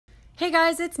Hey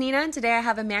guys, it's Nina, and today I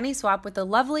have a mani swap with the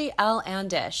lovely Elle and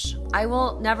Dish. I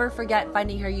will never forget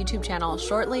finding her YouTube channel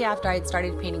shortly after I had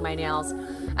started painting my nails,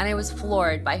 and I was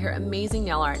floored by her amazing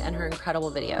nail art and her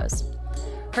incredible videos.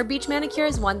 Her beach manicure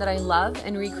is one that I love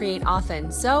and recreate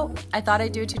often, so I thought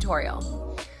I'd do a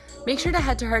tutorial. Make sure to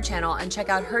head to her channel and check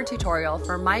out her tutorial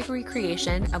for my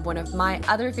recreation of one of my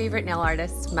other favorite nail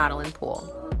artists, Madeline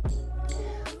Poole.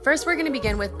 First, we're going to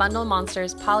begin with Bundle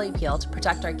Monster's Poli-Peel to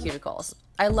protect our cuticles.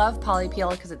 I love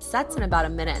Poli-Peel because it sets in about a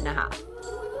minute and a half.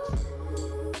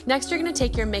 Next, you're going to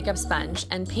take your makeup sponge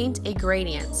and paint a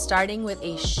gradient starting with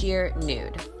a sheer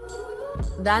nude.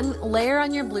 Then layer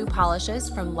on your blue polishes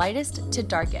from lightest to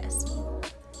darkest.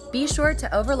 Be sure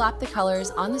to overlap the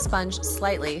colors on the sponge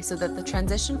slightly so that the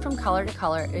transition from color to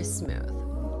color is smooth.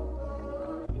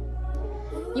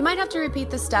 You might have to repeat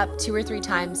this step 2 or 3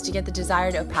 times to get the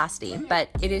desired opacity, but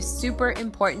it is super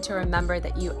important to remember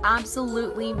that you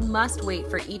absolutely must wait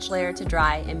for each layer to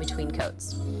dry in between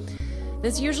coats.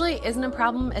 This usually isn't a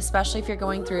problem, especially if you're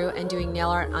going through and doing nail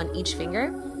art on each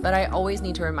finger, but I always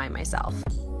need to remind myself.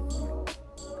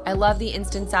 I love the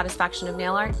instant satisfaction of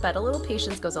nail art, but a little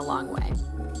patience goes a long way.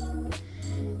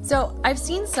 So I've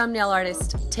seen some nail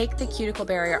artists take the cuticle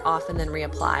barrier off and then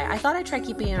reapply. I thought I'd try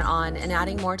keeping it on and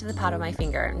adding more to the pad of my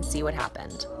finger and see what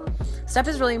happened. Step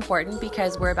is really important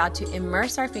because we're about to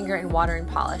immerse our finger in water and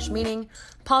polish, meaning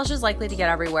polish is likely to get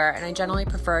everywhere, and I generally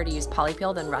prefer to use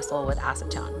Poli-Peel than wrestle with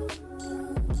acetone.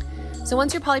 So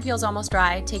once your Poli-Peel is almost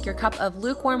dry, take your cup of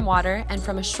lukewarm water and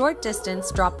from a short distance,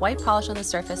 drop white polish on the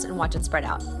surface and watch it spread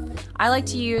out. I like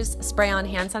to use spray-on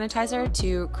hand sanitizer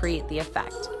to create the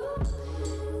effect.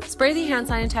 Spray the hand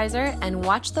sanitizer and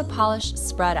watch the polish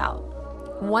spread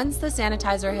out. Once the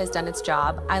sanitizer has done its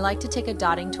job, I like to take a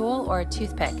dotting tool or a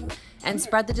toothpick and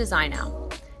spread the design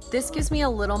out. This gives me a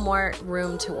little more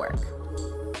room to work.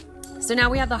 So now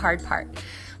we have the hard part,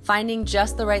 finding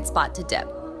just the right spot to dip.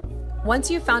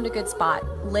 Once you've found a good spot,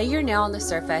 lay your nail on the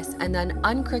surface and then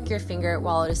uncrook your finger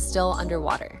while it is still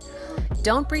underwater.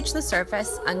 Don't breach the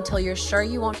surface until you're sure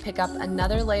you won't pick up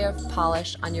another layer of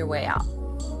polish on your way out.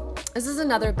 This is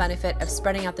another benefit of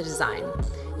spreading out the design.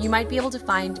 You might be able to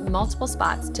find multiple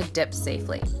spots to dip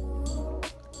safely.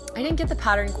 I didn't get the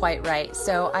pattern quite right,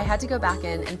 so I had to go back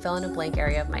in and fill in a blank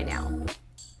area of my nail.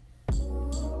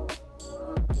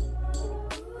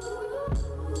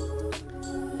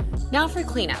 Now for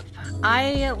cleanup.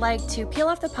 I like to peel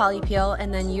off the Poli-Peel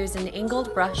and then use an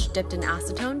angled brush dipped in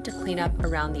acetone to clean up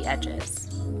around the edges.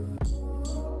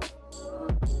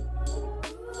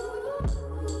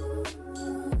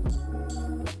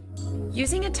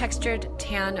 Using a textured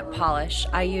tan polish,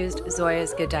 I used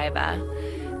Zoya's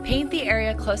Godiva. Paint the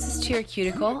area closest to your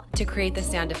cuticle to create the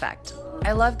sand effect.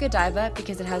 I love Godiva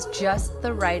because it has just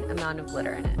the right amount of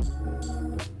glitter in it.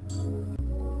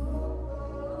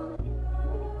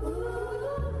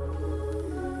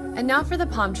 And now for the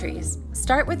palm trees.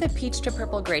 Start with a peach to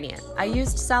purple gradient. I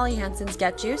used Sally Hansen's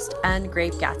Get Juiced and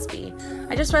Grape Gatsby.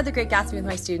 I just read the Grape Gatsby with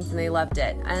my students and they loved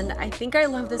it. And I think I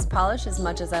love this polish as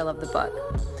much as I love the book.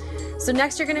 So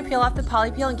next you're going to peel off the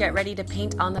Poli-Peel and get ready to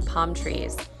paint on the palm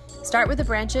trees. Start with the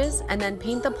branches and then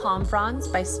paint the palm fronds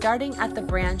by starting at the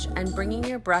branch and bringing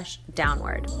your brush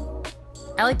downward.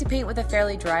 I like to paint with a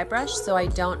fairly dry brush so I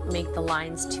don't make the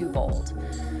lines too bold.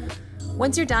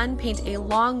 Once you're done, paint a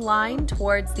long line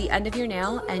towards the end of your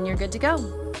nail and you're good to go.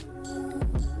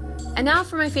 And now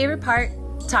for my favorite part,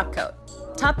 Topcoat.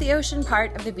 Top the ocean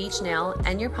part of the beach nail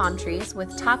and your palm trees with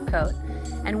Topcoat,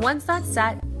 and once that's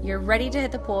set, you're ready to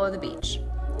hit the pool or the beach.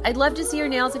 I'd love to see your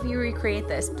nails if you recreate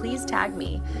this. Please tag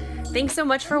me. Thanks so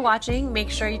much for watching.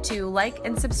 Make sure to like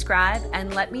and subscribe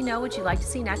and let me know what you'd like to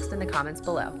see next in the comments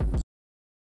below.